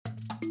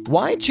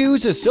Why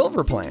choose a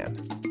silver plan?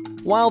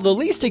 While the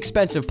least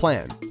expensive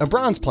plan, a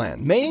bronze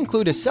plan, may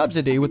include a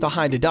subsidy with a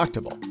high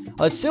deductible,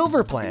 a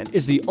silver plan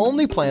is the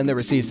only plan that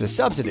receives a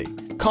subsidy,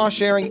 cost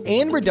sharing,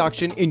 and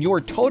reduction in your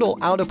total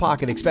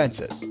out-of-pocket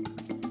expenses.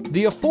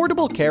 The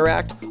Affordable Care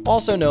Act,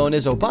 also known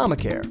as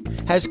Obamacare,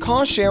 has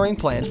cost-sharing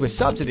plans with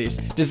subsidies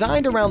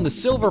designed around the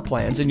silver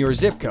plans in your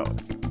zip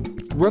code.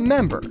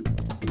 Remember,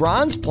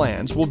 bronze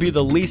plans will be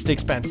the least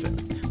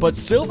expensive, but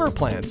silver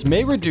plans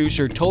may reduce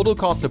your total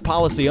cost of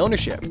policy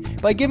ownership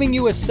by giving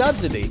you a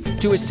subsidy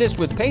to assist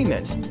with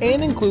payments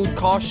and include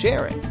cost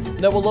sharing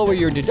that will lower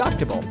your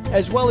deductible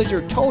as well as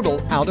your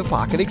total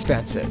out-of-pocket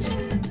expenses.